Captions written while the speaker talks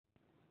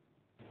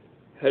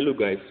Hello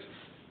guys,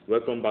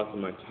 welcome back to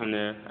my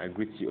channel. I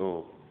greet you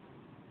all.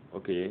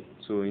 Okay,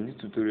 so in this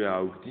tutorial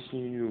I'll be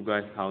teaching you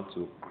guys how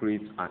to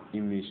create an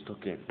image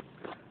token.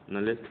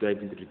 Now let's dive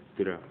into the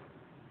tutorial.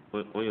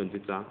 On your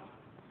data.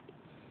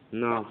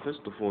 Now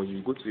first of all,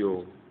 you go to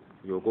your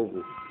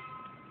Google.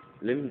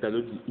 Let me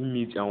download the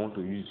image I want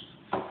to use.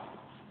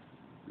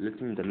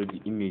 Let me download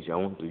the image I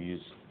want to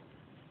use.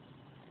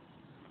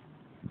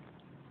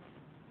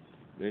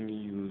 Let me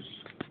use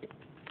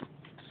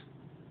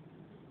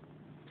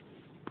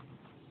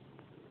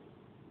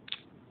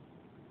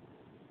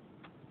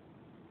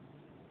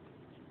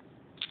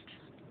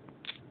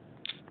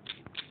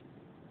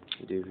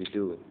the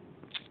video.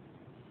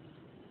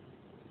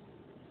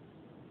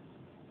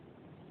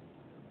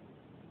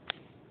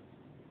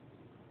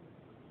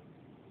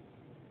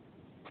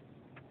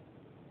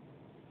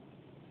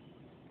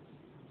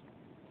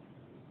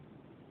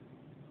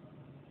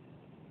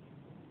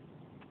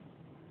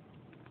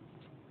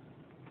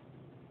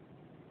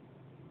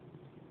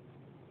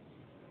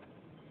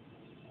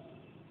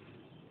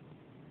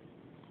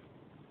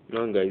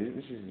 Now guys,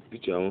 this is the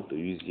picture I want to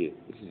use here.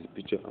 This is the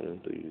picture I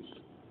want to use.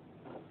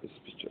 This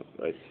picture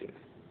right here.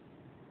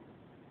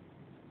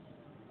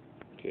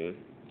 Okay,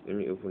 let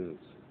me open it.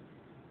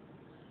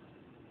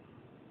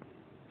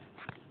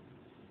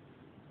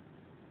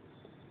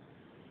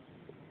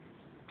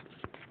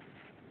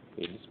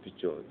 Okay, this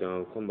picture. Then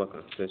I'll come back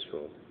and search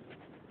for.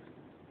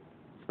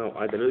 Now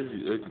I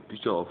downloaded the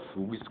picture of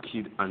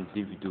Wizkid and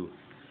Davido.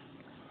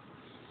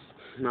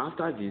 Now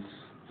after this,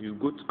 you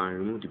go to and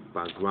remove the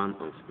background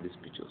of these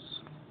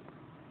pictures.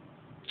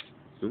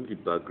 Remove the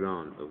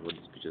background of all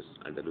these pictures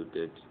I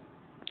downloaded.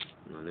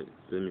 Now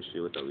let me show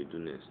you what I will do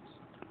next.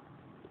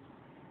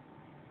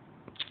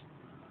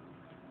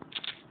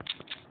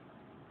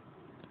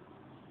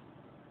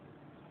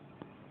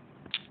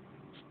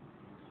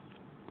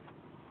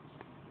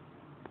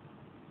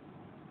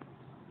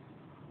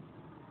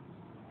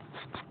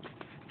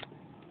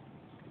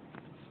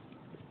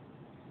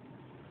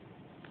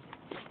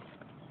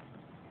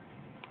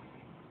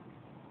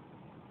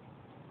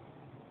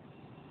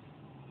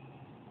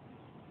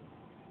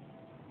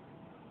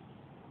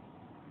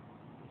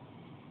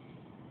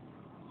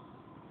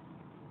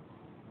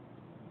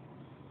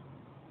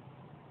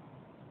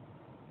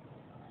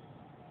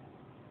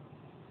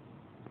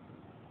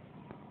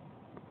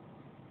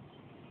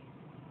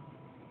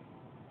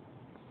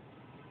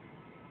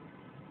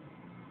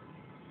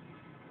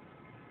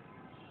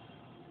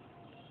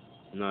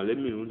 Now let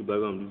me remove the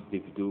background of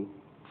this Davido.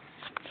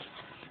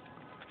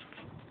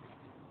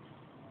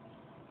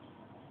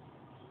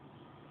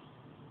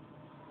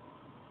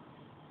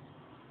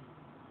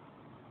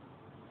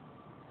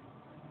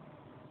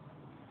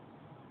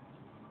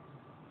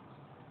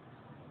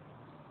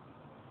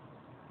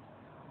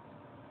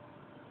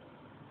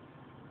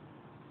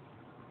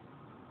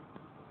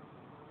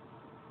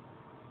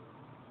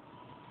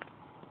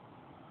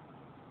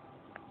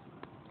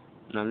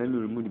 Now let me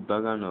remove the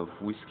background of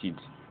Wizkid.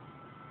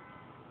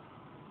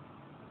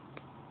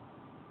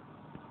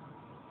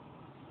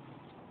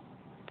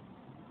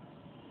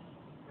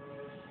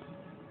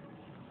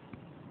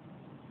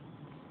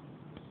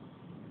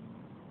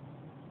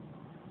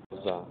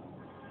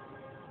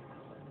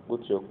 Go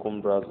to your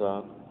Chrome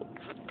browser.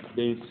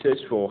 Then you search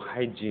for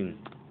Hygen.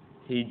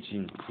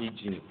 Hygen.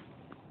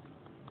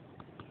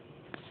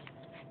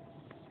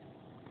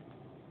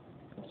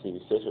 Okay, you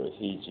search for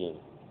Hygen.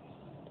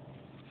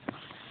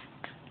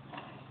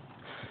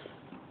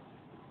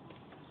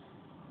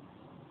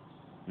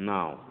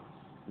 Now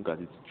look at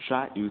it.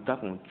 You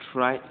tap on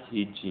try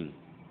Hygen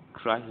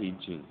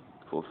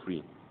for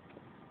free.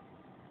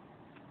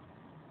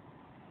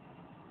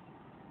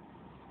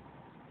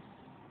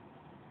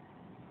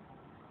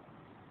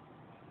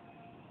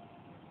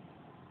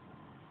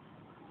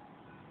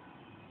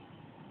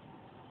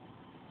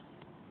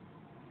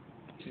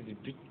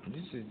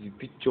 This is the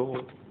picture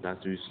that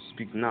we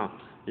speak now.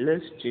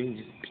 Let's change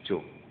this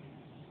picture.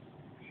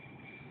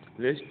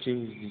 Let's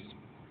change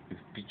this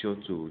picture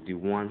to the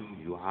one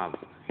you have.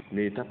 Then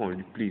you tap on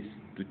replace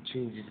to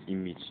change this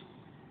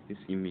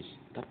image.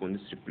 Tap on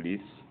this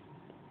replace.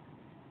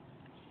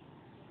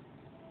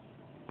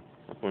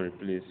 Tap on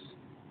replace.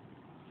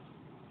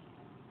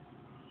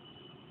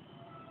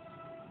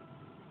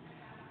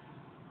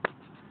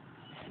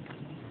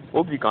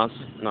 Hope you can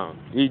see now.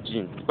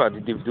 Aging. Look at the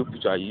Davido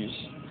picture I use.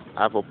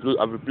 I've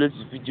replaced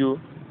the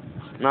video.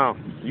 Now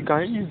you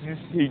can use this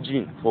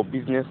aging for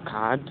business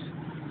card,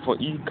 for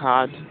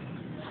e-card,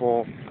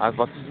 for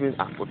advertisement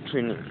and for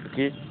training.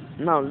 Okay.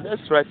 Now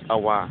let's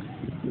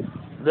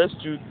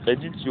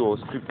edit your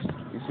script.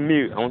 It's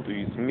mail I want to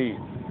use mail.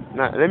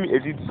 Now let me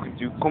edit the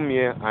script. You come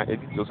here and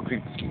edit your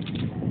script.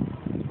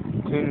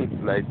 Clean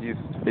it like this.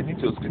 Edit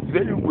your script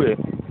very well.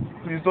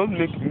 Please don't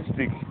make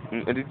mistake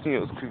in editing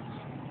your script.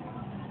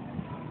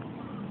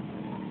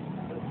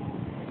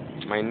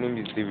 My name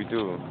is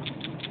Davido.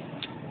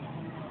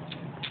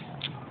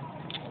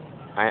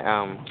 I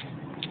am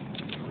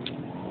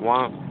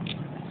one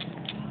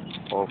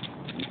of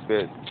the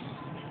best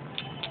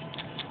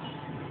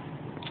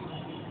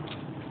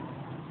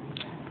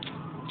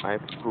I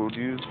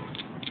produce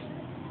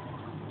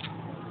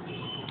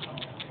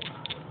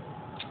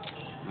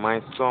my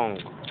song.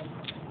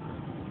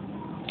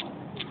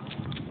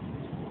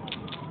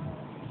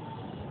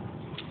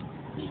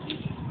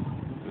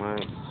 My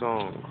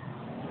song.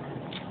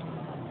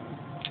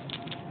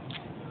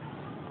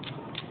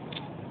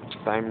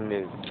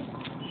 Timeless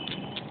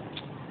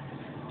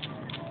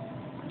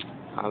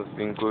has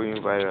been going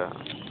viral.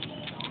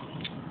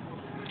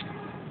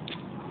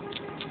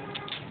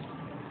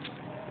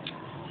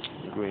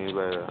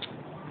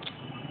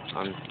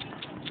 And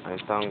I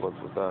thank God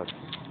for that.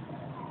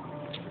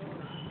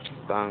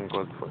 Thank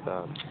God for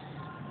that.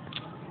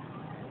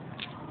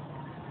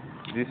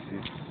 This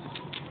is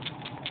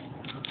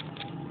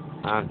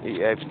an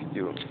AI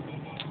video.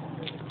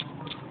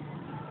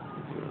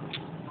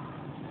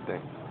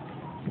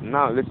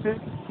 Now let's say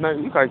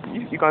you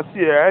can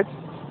see it,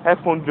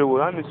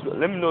 500.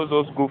 Let me not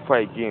just go far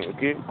again,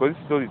 okay? Because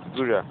this is not the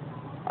tutorial.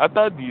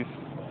 After this,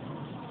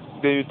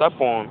 then you tap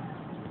on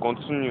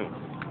continue.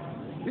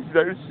 This is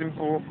very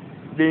simple.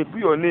 Then you put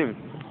your name,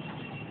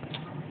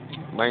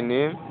 my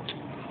name,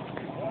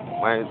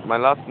 my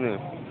last name.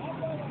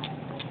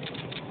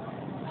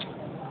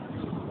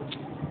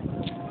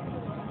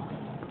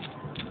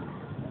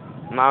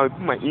 Now I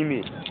put my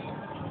email.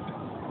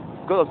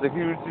 Because of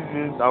security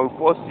reasons, I will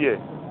pause here.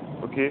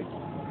 Okay.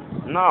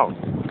 Now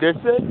they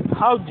say,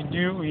 how did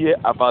you hear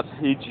about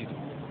Hygen?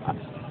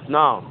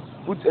 Now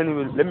put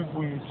anywhere. Let me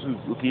put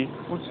YouTube. Okay.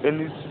 Put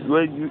any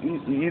where you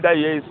either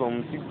hear it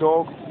from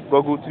TikTok,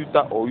 Google,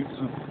 Twitter, or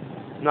YouTube.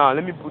 Now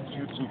let me put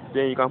YouTube.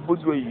 Then you can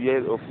put where you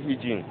hear of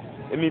Hygen.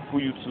 Let me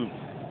put YouTube.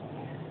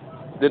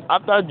 Then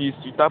after this,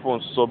 you tap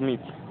on submit.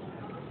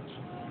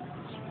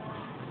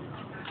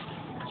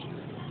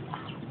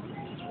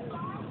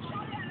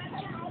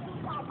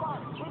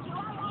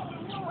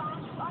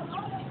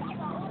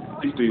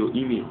 Please to your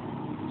email.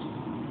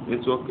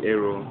 Network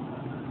error.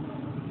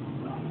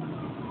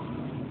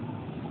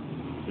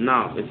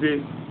 Now it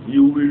says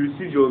you will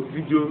receive your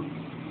video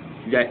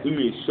via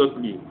email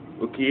shortly.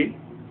 Okay.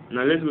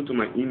 Now let's go to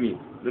my email.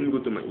 Let me go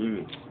to my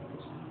email.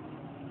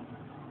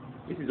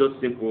 This is just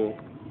simple.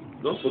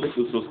 Don't forget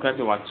to subscribe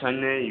to our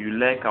channel. You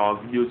like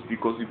our videos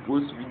because we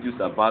post videos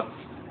about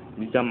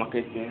digital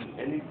marketing,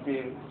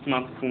 anything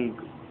smartphone,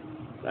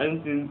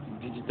 anything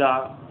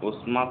digital or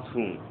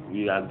smartphone.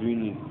 We are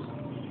doing it.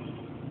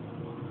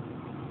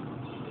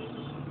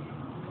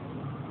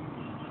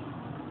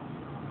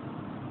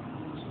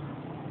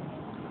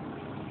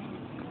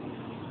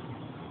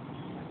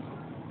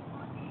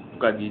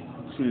 Look at the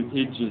team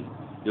Hygen.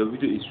 Your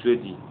video is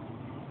ready.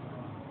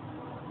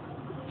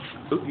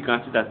 Hope you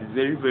can see that it's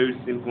very, very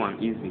simple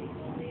and easy.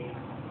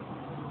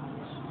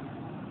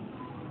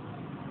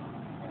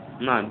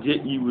 Now,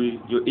 J-E-way,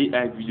 your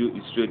AI video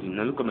is ready.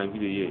 Now look at my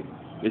video here.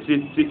 They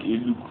say take a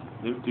look.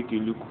 Let me take a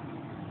look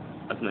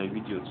at my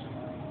videos.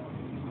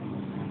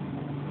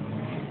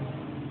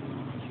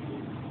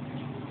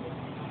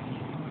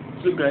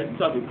 So guys, this is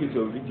how to create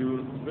your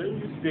video. Very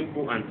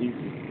simple and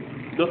easy.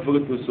 Don't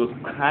forget to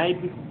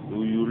subscribe,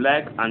 you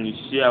like, and you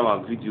share our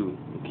video.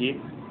 Okay,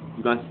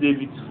 you can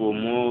save it for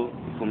more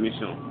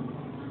information.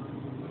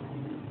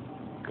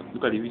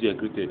 Look at the video I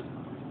created.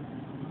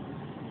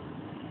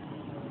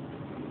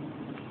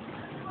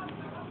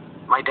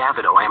 My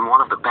Davido, I am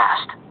one of the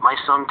best. My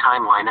song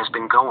timeline has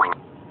been going,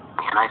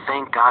 and I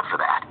thank God for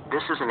that.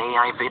 This is an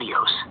AI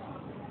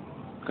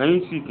videos. Can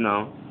you see it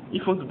now?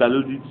 If you want to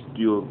download it to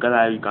your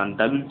gallery, you can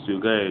download it to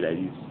your gallery like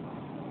this.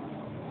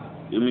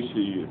 Let me show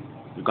you.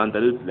 You can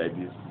download it like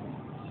this.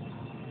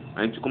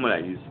 And to come out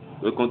like this,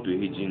 welcome to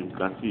Hygen. You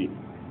can see it.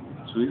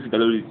 So if you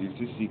download it, you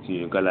still see it in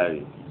your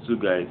gallery. So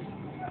guys,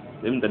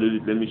 let me download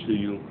it. Let me show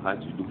you how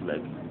it look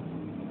like.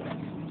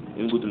 Let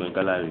me go to my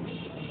gallery.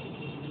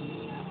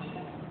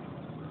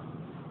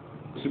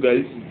 So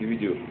guys, this is the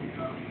video.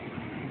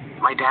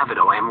 My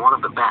Davido, I am one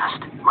of the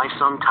best. My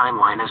song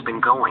timeline has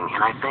been going,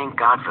 and I thank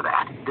God for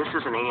that. This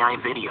is an AI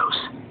videos.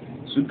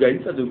 So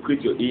guys, this is how to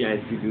create your AI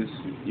videos.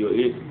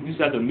 This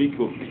is how to make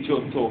your picture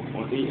talk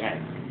on AI.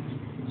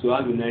 So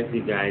have a nice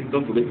day, guys.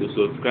 Don't forget to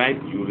subscribe,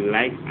 you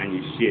like, and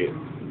you share.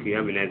 Okay,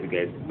 have a nice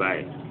day, guys.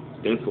 Bye.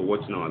 Thanks for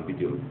watching our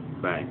video.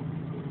 Bye.